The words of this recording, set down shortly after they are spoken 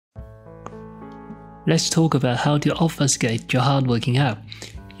Let's talk about how to obfuscate your hard-working app.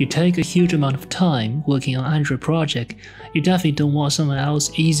 You take a huge amount of time working on Android project, you definitely don't want someone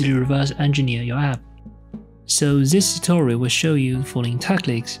else easily reverse engineer your app. So this tutorial will show you following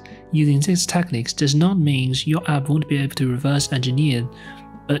techniques. Using these techniques does not mean your app won't be able to reverse engineer,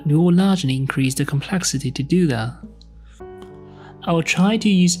 but it will largely increase the complexity to do that. I will try to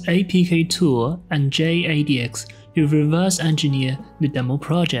use APK tool and JADX to reverse engineer the demo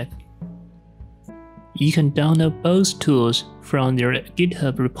project. You can download both tools from their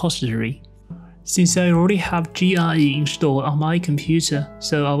GitHub repository. Since I already have GRE installed on my computer,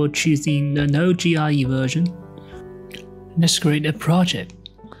 so I will choose the no GRE version. Let's create a project.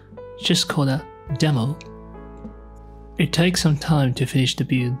 Just call it demo. It takes some time to finish the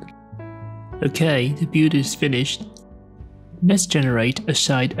build. Okay, the build is finished. Let's generate a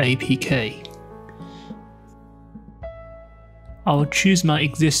side APK. I will choose my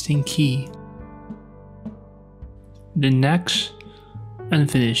existing key. Then next and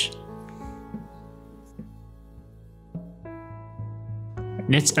finish.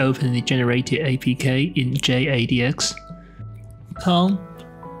 Let's open the generated APK in JADX. Com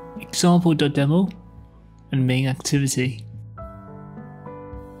example.demo and main activity.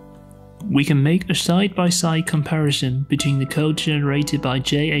 We can make a side-by-side comparison between the code generated by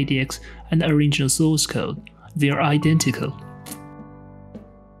JADX and the original source code. They are identical.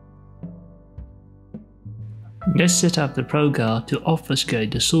 Let's set up the proguard to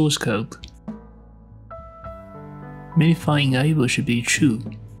obfuscate the source code. Minify enable should be true.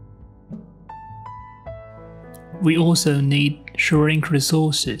 We also need shrink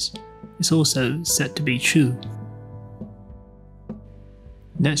resources. It's also set to be true.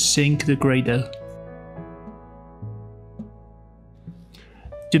 Let's sync the Gradle.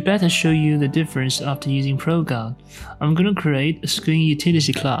 To better show you the difference after using proguard, I'm going to create a screen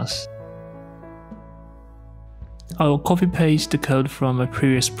utility class. I will copy-paste the code from a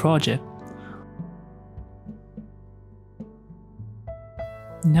previous project.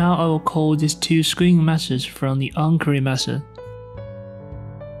 Now I will call these two screen methods from the onQuery method.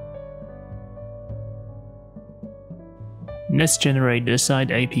 Let's generate the side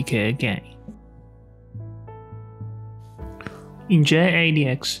APK again. In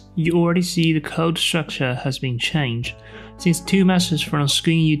JADX, you already see the code structure has been changed. Since two methods from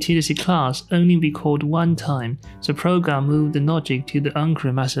screen utility class only be called one time, so proguard moved the logic to the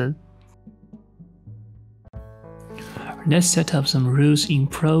onQuery method. Let's set up some rules in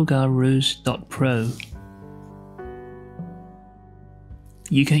proguard_rules.pro.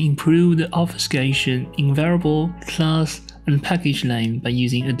 You can improve the obfuscation in variable, class, and package name by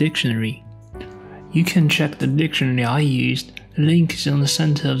using a dictionary. You can check the dictionary I used. The link is on the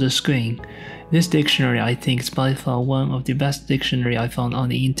center of the screen. This dictionary I think is by far one of the best dictionary I found on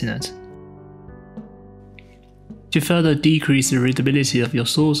the internet. To further decrease the readability of your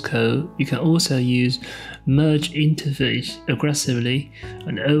source code, you can also use merge interface aggressively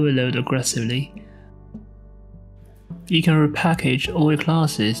and overload aggressively. You can repackage all your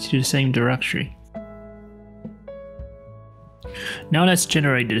classes to the same directory. Now let's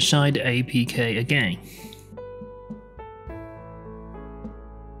generate the side APK again.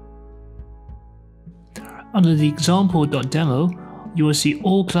 Under the example.demo, you will see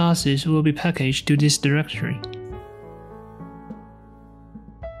all classes will be packaged to this directory.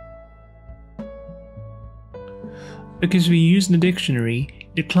 Because we use the dictionary,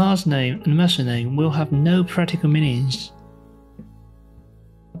 the class name and method name will have no practical meanings.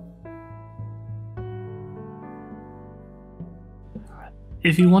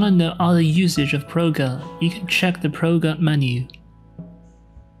 If you want to know other usage of proguard, you can check the proguard menu.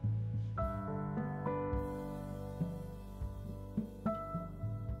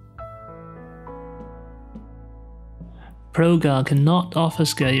 Proguard cannot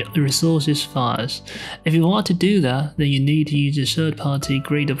obfuscate resources files. If you want to do that, then you need to use a third-party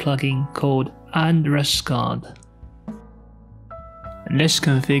Gradle plugin called andresguard. Let's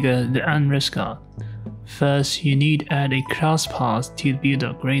configure the andresguard. First, you need to add a class path to the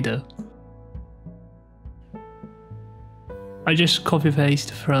build.gradle. I just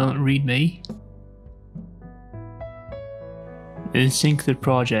copy-paste from README and sync the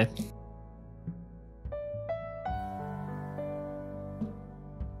project.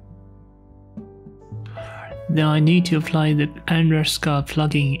 Then I need to apply the andresguard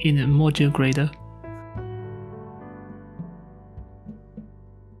plugin in the module Gradle.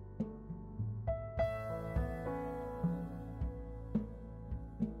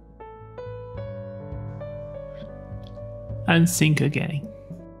 And sync again.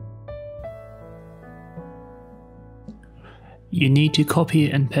 You need to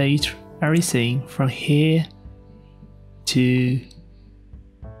copy and paste everything from here to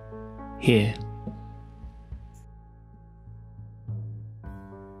here.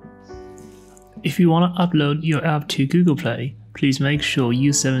 If you want to upload your app to Google Play, please make sure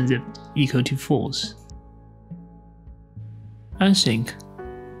U7-zip equal to false. Unsync.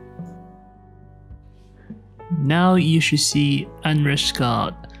 Now you should see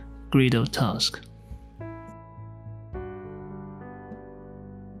andresguard grid of tasks.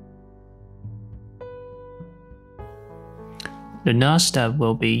 The next step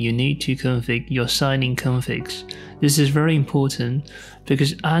will be you need to configure your signing configs. This is very important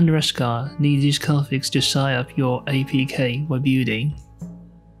because andresguard needs these configs to sign up your APK while building.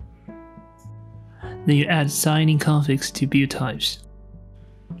 Then you add signing configs to build types.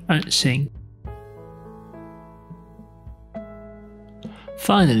 Unsync.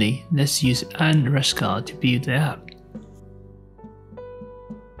 Finally, let's use andresguard to build the app.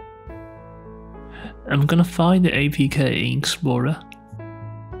 I'm gonna find the APK in Explorer.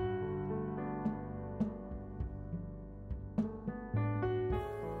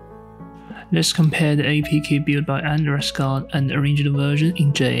 Let's compare the APK built by andresguard and the original version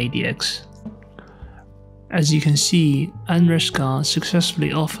in JADX. As you can see, andresguard successfully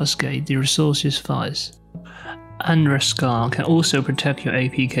obfuscates the resources files. Andresguard can also protect your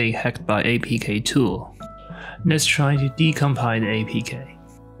APK hacked by APK tool. Let's try to decompile the APK.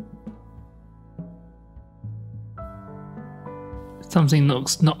 Something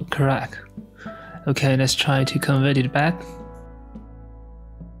looks not correct. Okay, let's try to convert it back.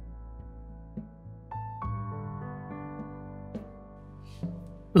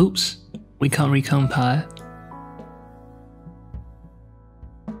 Oops, we can't recompile.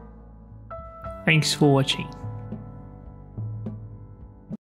 Thanks for watching.